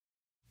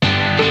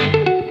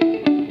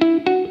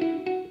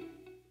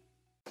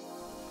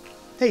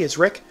Hey, it's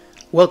Rick.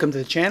 Welcome to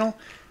the channel.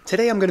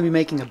 Today I'm going to be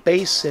making a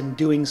base and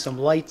doing some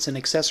lights and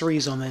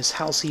accessories on this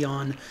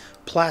Halcyon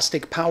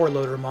plastic power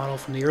loader model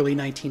from the early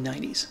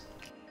 1990s.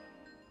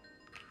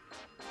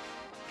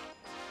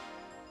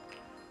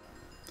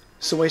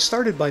 So I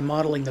started by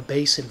modeling the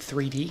base in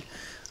 3D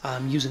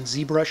using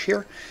ZBrush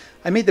here.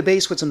 I made the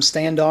base with some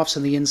standoffs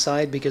on the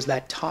inside because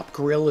that top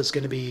grill is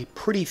going to be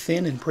pretty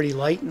thin and pretty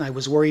light, and I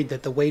was worried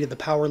that the weight of the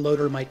power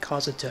loader might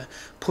cause it to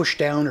push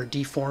down or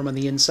deform on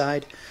the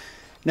inside.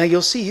 Now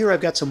you'll see here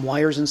I've got some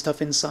wires and stuff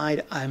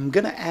inside. I'm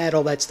going to add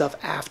all that stuff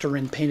after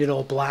and paint it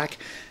all black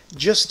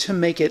just to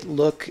make it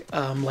look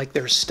like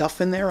there's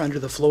stuff in there under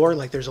the floor,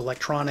 like there's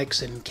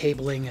electronics and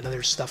cabling and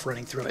other stuff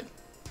running through it.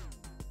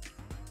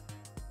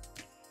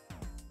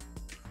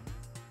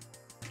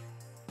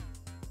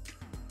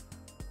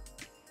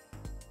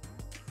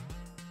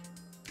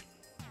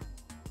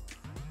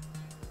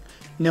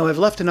 Now I've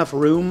left enough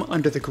room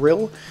under the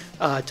grill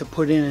to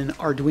put in an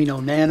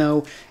Arduino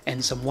Nano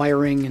and some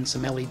wiring and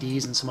some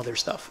LEDs and some other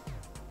stuff.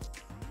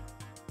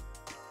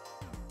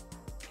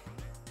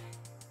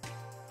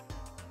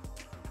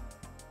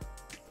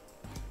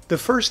 The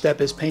first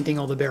step is painting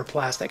all the bare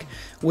plastic,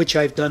 which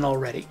I've done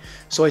already.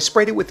 So I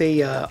sprayed it with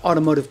a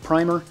automotive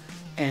primer,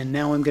 and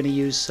now I'm going to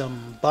use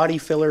some body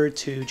filler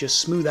to just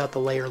smooth out the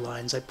layer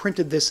lines. I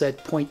printed this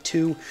at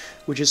 0.2,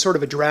 which is sort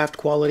of a draft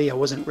quality. I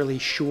wasn't really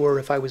sure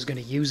if I was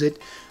going to use it,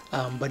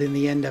 but in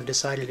the end I've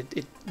decided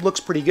it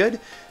looks pretty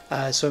good.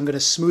 So I'm going to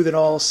smooth it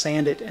all,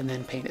 sand it, and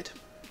then paint it.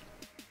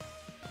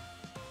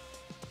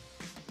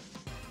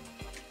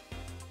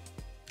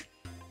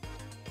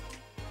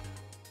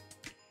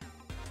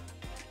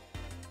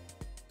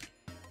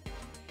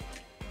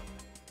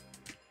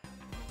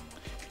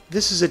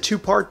 This is a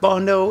two-part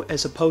Bondo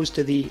as opposed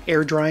to the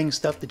air drying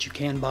stuff that you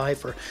can buy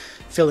for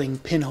filling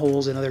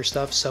pinholes and other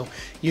stuff. So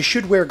you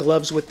should wear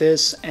gloves with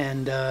this,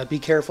 and be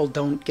careful,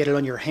 don't get it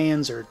on your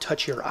hands or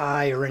touch your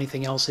eye or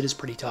anything else. It is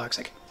pretty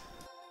toxic.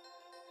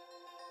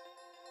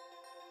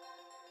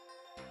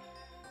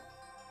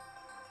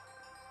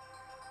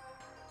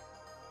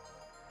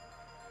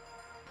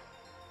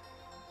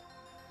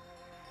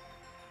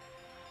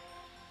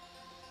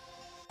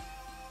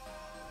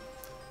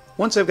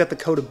 Once I've got the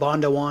coat of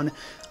Bondo on,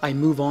 I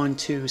move on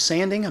to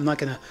sanding. I'm not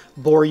going to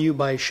bore you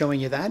by showing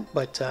you that,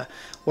 but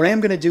what I am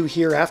going to do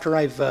here, after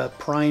I've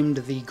primed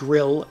the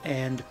grill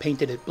and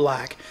painted it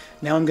black,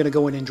 now I'm going to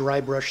go in and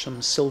dry brush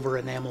some silver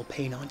enamel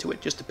paint onto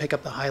it just to pick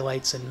up the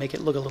highlights and make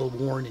it look a little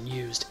worn and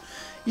used.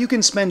 You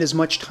can spend as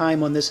much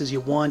time on this as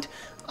you want.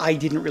 I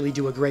didn't really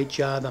do a great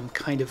job. I'm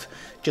kind of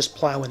just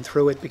plowing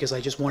through it because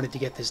I just wanted to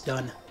get this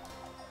done.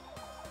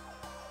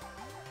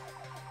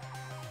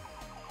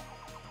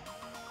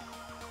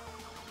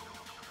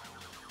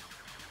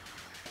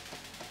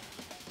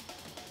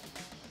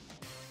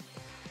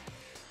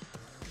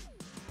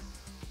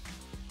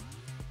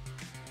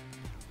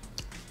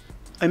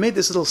 I made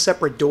this little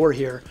separate door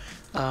here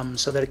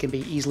so that it can be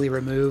easily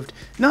removed.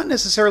 Not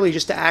necessarily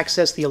just to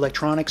access the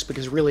electronics,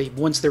 because really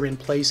once they're in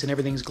place and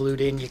everything's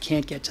glued in, you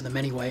can't get to them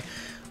anyway.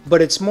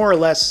 But it's more or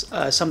less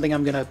something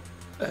I'm going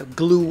to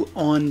glue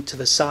on to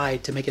the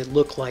side to make it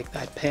look like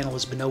that panel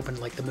has been opened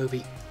like the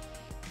movie.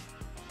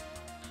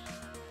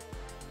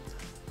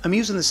 I'm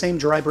using the same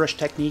dry brush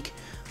technique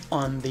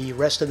on the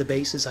rest of the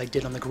base as I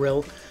did on the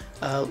grill.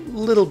 A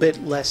little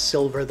bit less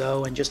silver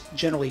though, and just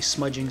generally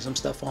smudging some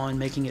stuff on,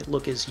 making it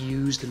look as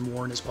used and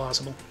worn as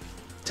possible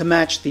to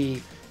match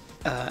the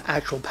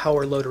actual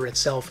power loader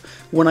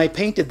itself. When I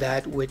painted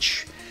that,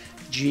 which,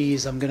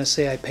 geez, I'm gonna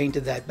say I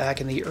painted that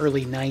back in the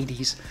early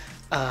 90s,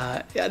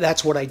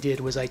 that's what I did,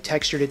 was I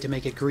textured it to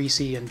make it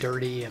greasy and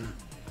dirty, and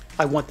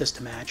I want this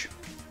to match.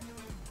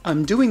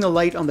 I'm doing the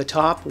light on the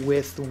top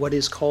with what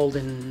is called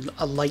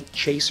a light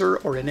chaser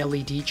or an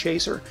LED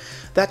chaser.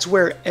 That's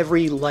where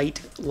every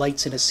light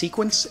lights in a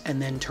sequence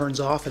and then turns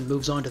off and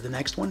moves on to the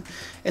next one.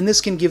 And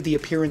this can give the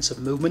appearance of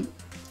movement.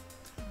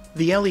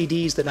 The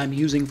LEDs that I'm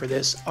using for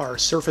this are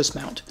surface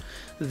mount.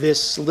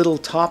 This little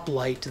top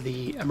light,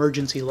 the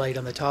emergency light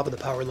on the top of the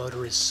power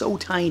loader, is so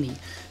tiny,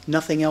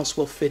 nothing else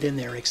will fit in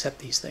there except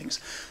these things.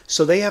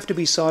 So they have to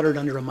be soldered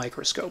under a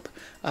microscope.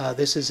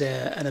 This is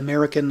an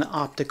American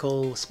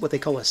optical, what they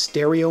call a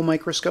stereo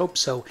microscope.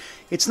 So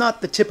it's not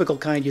the typical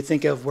kind you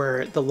think of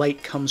where the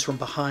light comes from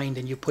behind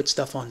and you put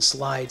stuff on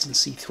slides and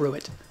see through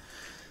it.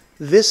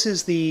 This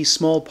is the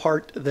small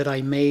part that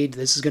I made.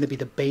 This is going to be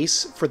the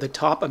base for the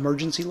top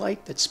emergency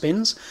light that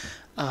spins.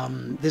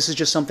 This is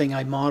just something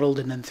I modeled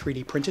and then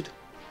 3D printed.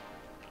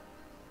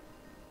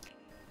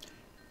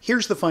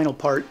 Here's the final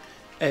part.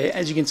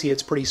 As you can see,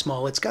 it's pretty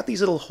small. It's got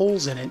these little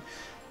holes in it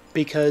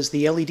because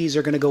the LEDs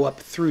are going to go up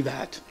through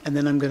that. And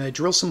then I'm going to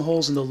drill some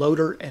holes in the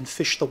loader and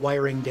fish the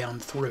wiring down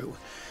through.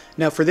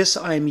 Now for this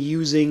I'm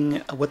using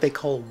what they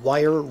call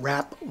wire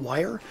wrap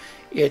wire.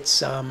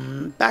 It's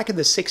back in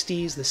the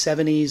 60s, the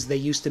 70s, they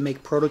used to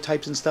make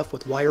prototypes and stuff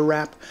with wire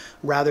wrap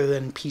rather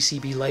than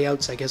PCB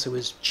layouts. I guess it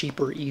was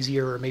cheaper,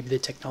 easier, or maybe the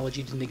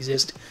technology didn't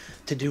exist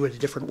to do it a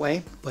different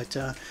way. But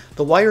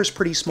the wire is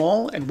pretty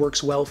small and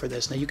works well for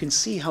this. Now you can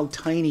see how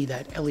tiny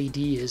that LED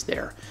is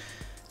there.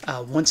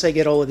 Once I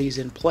get all of these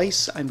in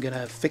place, I'm going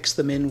to fix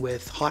them in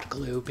with hot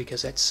glue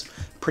because that's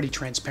pretty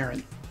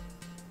transparent.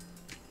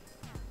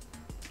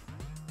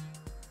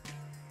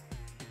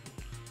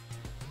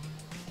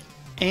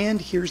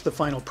 And here's the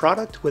final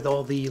product with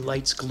all the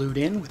lights glued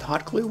in with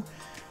hot glue.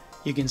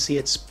 You can see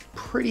it's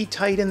pretty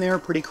tight in there,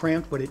 pretty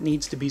cramped, but it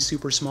needs to be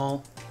super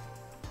small.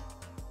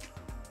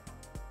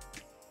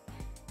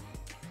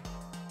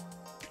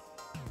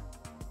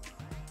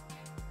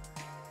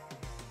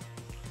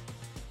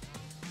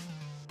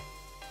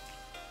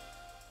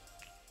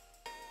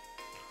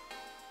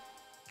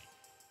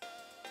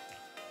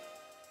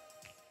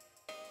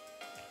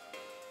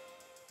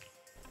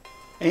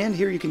 And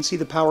here you can see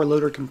the power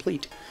loader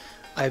complete.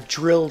 I've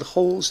drilled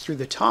holes through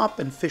the top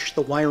and fished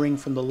the wiring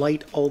from the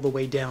light all the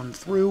way down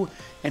through,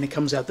 and it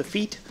comes out the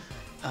feet.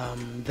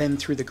 Then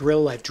through the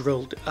grill I've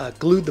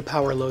glued the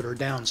power loader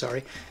down,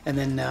 and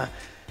then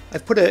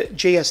I've put a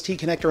JST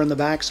connector on the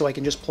back so I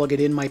can just plug it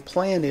in. My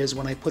plan is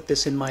when I put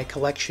this in my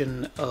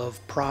collection of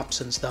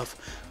props and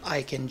stuff,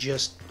 I can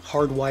just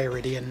hardwire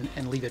it in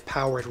and leave it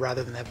powered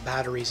rather than have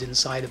batteries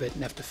inside of it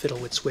and have to fiddle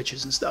with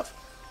switches and stuff.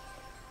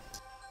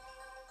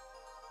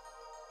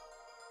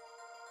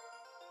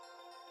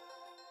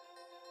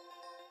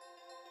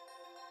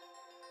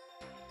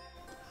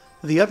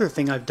 The other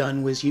thing I've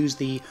done was use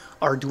the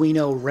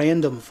Arduino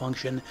random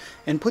function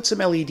and put some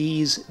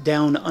LEDs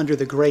down under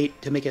the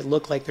grate to make it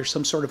look like there's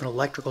some sort of an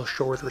electrical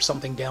short or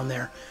something down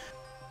there.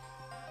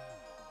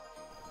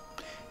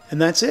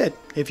 And that's it.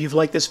 If you've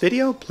liked this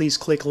video, please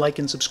click like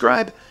and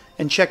subscribe,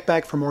 and check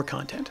back for more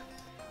content.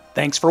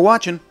 Thanks for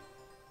watching!